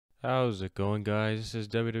How's it going, guys? This is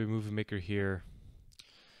WWE Movie Maker here,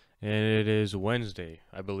 and it is Wednesday,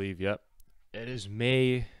 I believe. Yep, it is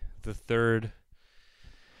May the 3rd,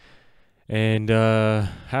 and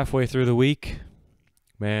halfway through the week.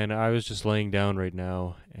 Man, I was just laying down right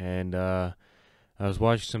now, and I was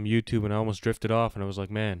watching some YouTube, and I almost drifted off, and I was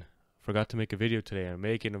like, man, forgot to make a video today. I'm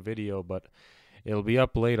making a video, but it'll be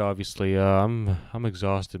up late, obviously. I'm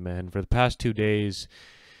exhausted, man. For the past 2 days,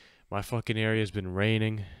 my fucking area has been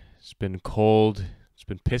raining. It's been cold. It's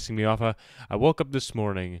been pissing me off. I woke up this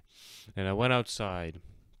morning and I went outside,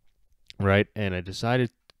 right? And I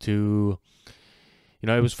decided to,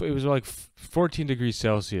 it was like 14 degrees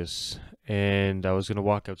Celsius, and I was gonna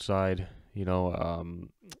walk outside,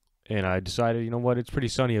 and I decided, you know what? It's pretty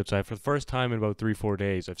sunny outside for the first time in about 3-4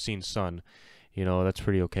 days. I've seen sun. That's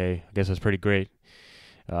pretty okay. I guess that's pretty great.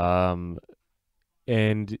 Um,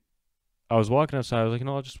 and I was walking outside. I was like,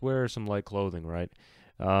 I'll just wear some light clothing, right?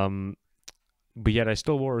 Um, but yet I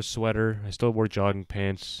still wore a sweater. I still wore jogging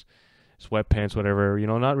pants, sweatpants, whatever.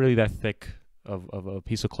 Not really that thick of a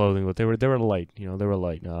piece of clothing, but they were light. They were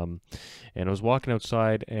light. And I was walking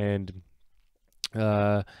outside, and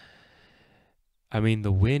uh, I mean,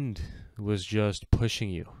 the wind was just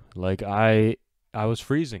pushing you. Like I was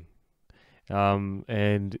freezing. And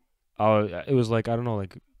it was like, I don't know,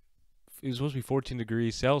 like it was supposed to be 14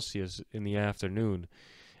 degrees Celsius in the afternoon,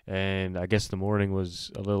 and I guess the morning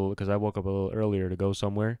was a little, because I woke up a little earlier to go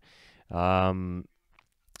somewhere. Um,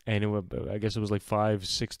 and I guess it was like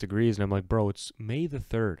 5-6 degrees, and I'm like, bro, it's May the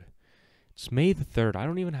 3rd. It's May the 3rd. I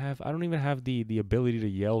don't even have the ability to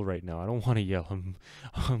yell right now. I don't want to yell.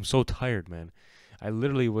 I'm so tired, man. I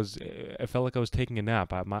literally was. I felt like I was taking a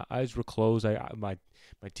nap. My eyes were closed. My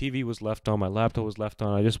TV was left on. My laptop was left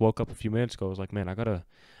on. I just woke up a few minutes ago. I was like, man, I gotta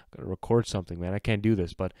record something, man. I can't do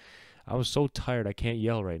this. But I was so tired. I can't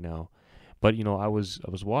yell right now. But I was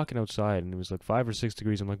walking outside, and it was like 5 or 6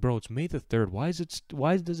 degrees. I'm like, bro, it's May the 3rd.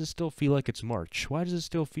 Why does it still feel like it's March? Why does it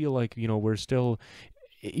still feel like we're still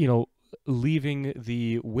you know leaving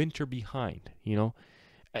the winter behind?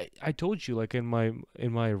 I told you, like, in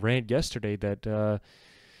my rant yesterday, that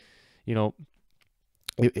you know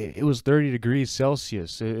it was 30 degrees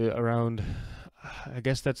Celsius, around, I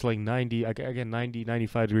guess that's like 90, again, 90,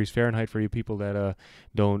 95 degrees Fahrenheit for you people that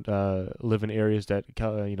don't live in areas that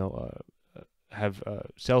have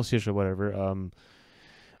Celsius or whatever,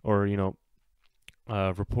 or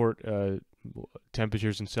report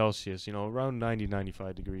temperatures in Celsius, around 90,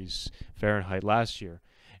 95 degrees Fahrenheit last year.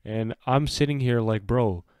 And I'm sitting here like,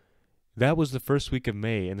 bro, that was the first week of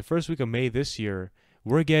May. And the first week of May this year,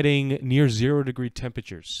 we're getting near 0 degree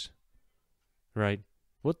temperatures, right?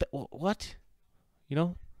 What? You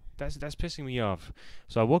know, that's pissing me off.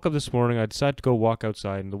 So I woke up this morning. I decided to go walk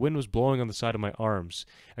outside, and the wind was blowing on the side of my arms.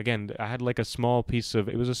 Again, I had like a small piece of.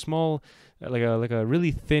 It was a small, like a really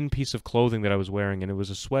thin piece of clothing that I was wearing, and it was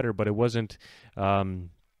a sweater, but it wasn't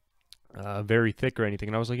very thick or anything.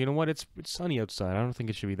 And I was like, you know what? It's sunny outside. I don't think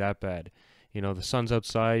it should be that bad. The sun's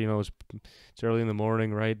outside. It's early in the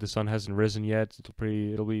morning, right? The sun hasn't risen yet.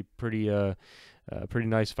 It'll be pretty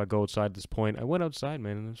nice if I go outside at this point. I went outside,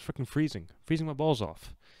 man, and it was freaking freezing my balls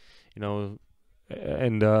off. You know,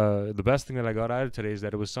 and the best thing that I got out of today is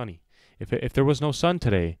that it was sunny. If there was no sun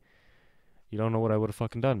today, you don't know what I would have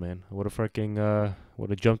fucking done, man. I would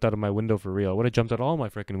have jumped out of my window for real. I would have jumped out all my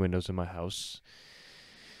freaking windows in my house,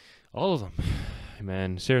 all of them,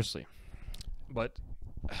 man. Seriously, but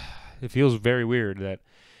it feels very weird that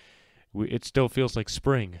it still feels like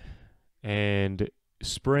spring, and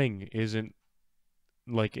spring isn't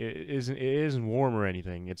like it isn't warm or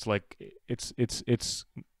anything. It's like it's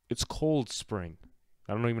cold spring.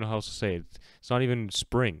 I don't even know how else to say it. It's not even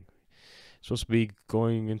spring. It's supposed to be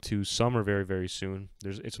going into summer very, very soon.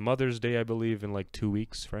 It's Mother's Day, I believe, in like 2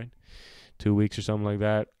 weeks, right? 2 weeks or something like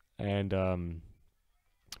that, and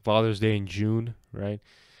Father's Day in June, right?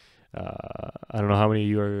 I don't know how many of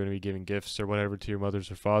you are going to be giving gifts or whatever to your mothers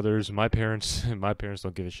or fathers. My parents, my parents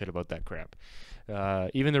don't give a shit about that crap.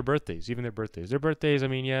 Even their birthdays, their birthdays. I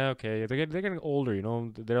mean, yeah, okay, they're getting older.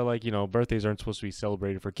 They're like, birthdays aren't supposed to be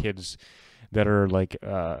celebrated for kids that are like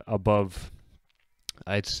above.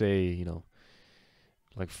 I'd say,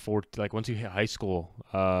 like like once you hit high school,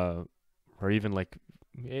 or even like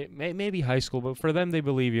maybe high school, but for them, they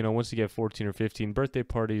believe, once you get 14 or 15, birthday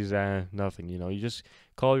parties, nothing. You just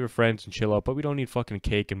call your friends and chill out. But we don't need fucking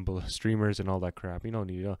cake and streamers and all that crap. You don't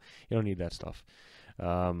need that stuff.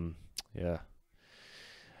 Yeah.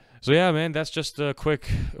 So yeah, man, that's just a quick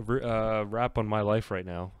wrap on my life right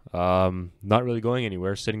now. Not really going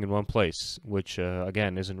anywhere, sitting in one place, which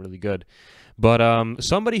again isn't really good. But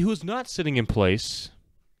somebody who's not sitting in place,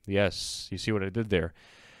 yes, you see what I did there.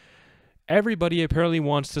 Everybody apparently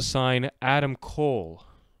wants to sign Adam Cole.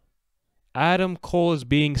 Adam Cole is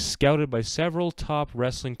being scouted by several top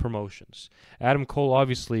wrestling promotions. Adam Cole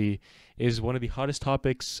obviously is one of the hottest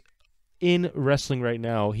topics in wrestling right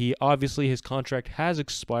now. His contract has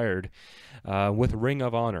expired with Ring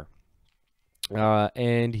of Honor.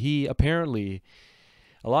 And he apparently,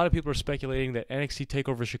 a lot of people are speculating that NXT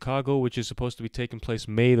TakeOver Chicago, which is supposed to be taking place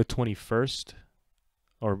May the 21st,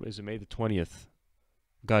 or is it May the 20th?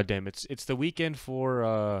 God damn, it's the weekend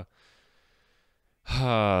for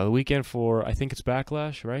I think it's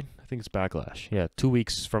Backlash, right? I think it's Backlash. Yeah, 2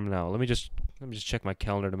 weeks from now. Let me just check my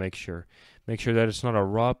calendar to make sure that it's not a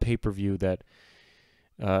Raw pay-per-view that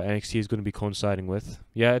NXT is going to be coinciding with.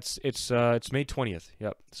 Yeah, it's May 20th.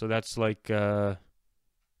 Yep. So that's like in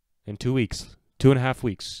 2 weeks. 2.5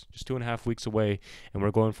 weeks. Just 2.5 weeks away, and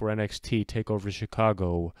we're going for NXT TakeOver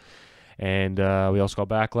Chicago. And we also got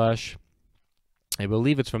Backlash. I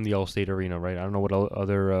believe it's from the Allstate Arena, right? I don't know what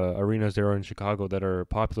other arenas there are in Chicago that are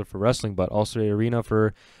popular for wrestling, but Allstate Arena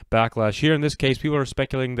for Backlash. Here in this case, people are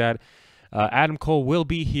speculating that Adam Cole will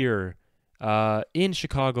be here in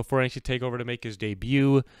Chicago for NXT TakeOver to make his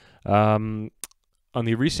debut. On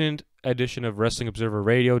the recent edition of Wrestling Observer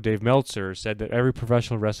Radio, Dave Meltzer said that every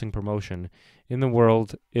professional wrestling promotion in the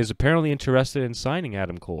world is apparently interested in signing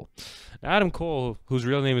Adam Cole. Adam Cole, whose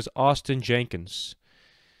real name is Austin Jenkins,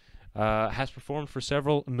 has performed for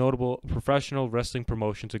several notable professional wrestling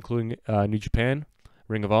promotions, including New Japan,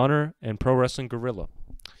 Ring of Honor, and Pro Wrestling Guerrilla.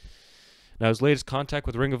 Now, his latest contract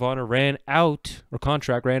with Ring of Honor ran out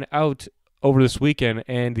over this weekend,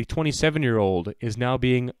 and the 27-year-old is now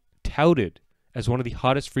being touted as one of the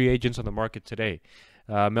hottest free agents on the market today.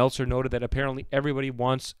 Meltzer noted that apparently everybody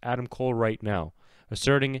wants Adam Cole right now,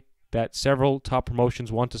 asserting that several top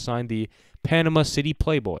promotions want to sign the Panama City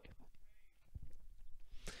Playboy.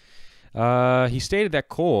 He stated that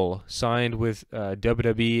Cole signing with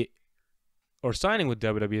WWE is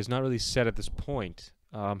not really set at this point.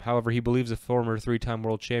 However, he believes the former three-time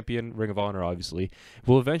world champion, Ring of Honor obviously,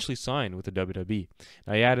 will eventually sign with the WWE.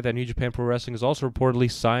 Now, he added that New Japan Pro Wrestling is also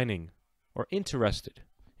reportedly signing or interested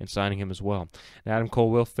in signing him as well. Now, Adam Cole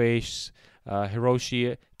will face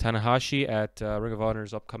Hiroshi Tanahashi at Ring of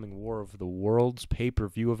Honor's upcoming War of the Worlds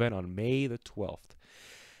pay-per-view event on May the 12th.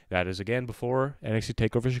 That is, again, before NXT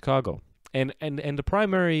TakeOver Chicago. And the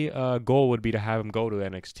primary goal would be to have him go to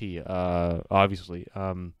NXT, obviously,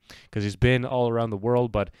 because he's been all around the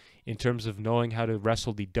world. But in terms of knowing how to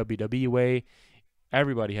wrestle the WWE way,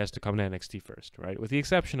 everybody has to come to NXT first, right? With the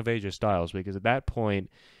exception of AJ Styles, because at that point,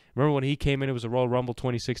 remember when he came in, it was a Royal Rumble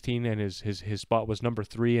 2016, and his spot was number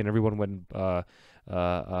 3, and everyone went,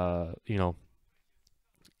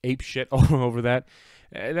 ape shit over that.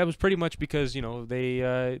 That was pretty much because they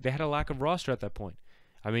had a lack of roster at that point.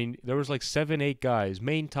 I mean, there was like 7-8 guys,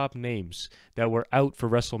 main top names, that were out for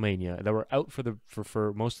WrestleMania, that were out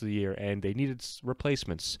for most of the year, and they needed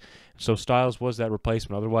replacements. So Styles was that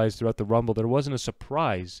replacement. Otherwise, throughout the Rumble, there wasn't a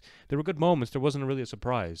surprise. There were good moments. There wasn't really a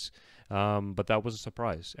surprise, but that was a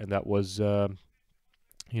surprise, and that was,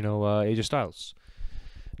 AJ Styles.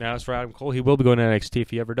 Now, as for Adam Cole, he will be going to NXT.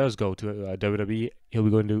 If he ever does go to WWE, he'll be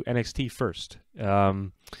going to NXT first.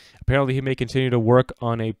 Apparently, he may continue to work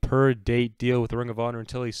on a per-date deal with the Ring of Honor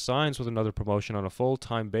until he signs with another promotion on a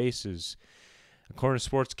full-time basis. According to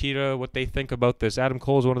Sportskeeda, what they think about this, Adam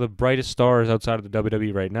Cole is one of the brightest stars outside of the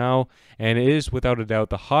WWE right now, and is, without a doubt,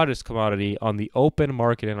 the hottest commodity on the open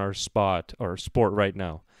market in our sport right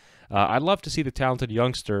now. I'd love to see the talented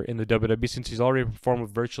youngster in the WWE since he's already performed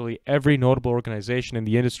with virtually every notable organization in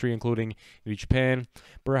the industry, including New Japan.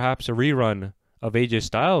 Perhaps a rerun of AJ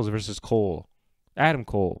Styles versus Adam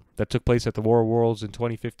Cole, that took place at the War of Worlds in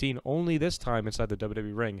 2015, only this time inside the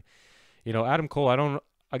WWE ring. Adam Cole,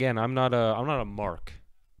 I'm not a mark.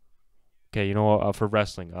 Okay, for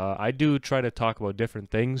wrestling. I do try to talk about different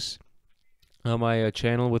things on my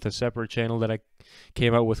channel with a separate channel that I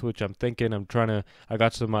came out with, which I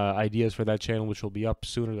got some ideas for that channel, which will be up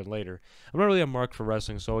sooner than later. I'm not really a mark for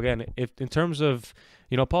wrestling, so again, if in terms of,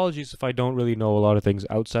 apologies if I don't really know a lot of things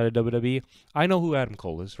outside of WWE. I know who Adam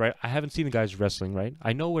Cole is, right? I haven't seen the guy's wrestling, right?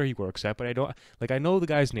 I know where he works at, but I know the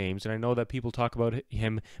guy's names, and I know that people talk about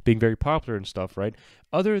him being very popular and stuff, right?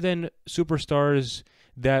 Other than superstars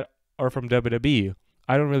that are from WWE,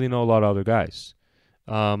 I don't really know a lot of other guys.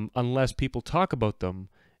 Unless people talk about them,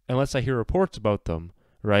 unless I hear reports about them,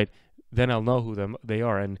 right, then I'll know who they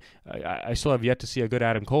are. And I still have yet to see a good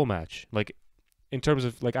Adam Cole match. Like, in terms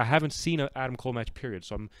of, I haven't seen an Adam Cole match, period.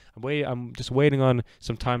 So I'm just waiting on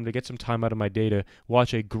some time to get some time out of my day to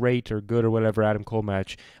watch a great or good or whatever Adam Cole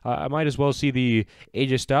match. I might as well see the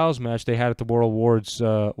AJ Styles match they had at the War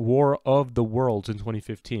of the Worlds in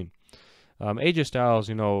 2015. AJ Styles,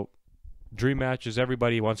 you know, dream matches.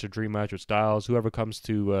 Everybody wants a dream match with Styles. Whoever comes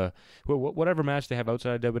to whatever match they have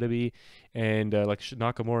outside of WWE, and like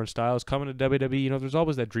Nakamura and Styles coming to WWE, you know, there's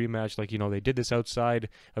always that dream match. Like, you know, they did this outside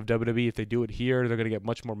of WWE. If they do it here, they're gonna get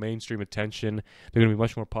much more mainstream attention. They're gonna be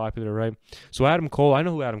much more popular, right? So Adam Cole, I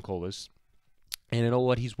know who Adam Cole is. And I know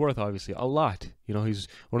what he's worth, obviously, a lot. You know, he's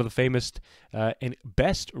one of the famous and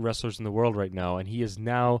best wrestlers in the world right now, and he is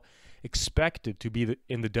now expected to be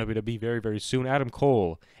in the WWE very, very soon. Adam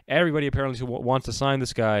Cole. Everybody apparently wants to sign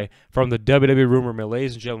this guy from the WWE rumor mill.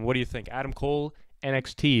 Ladies and gentlemen, what do you think? Adam Cole,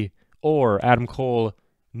 NXT, or Adam Cole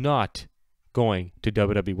not going to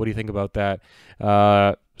WWE? What do you think about that?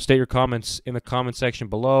 State your comments in the comment section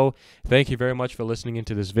below. Thank you very much for listening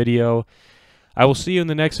into this video. I will see you in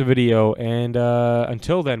the next video, and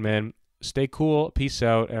until then, man, stay cool, peace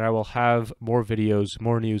out, and I will have more videos,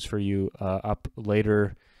 more news for you up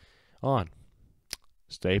later on.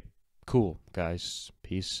 Stay cool, guys.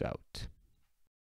 Peace out.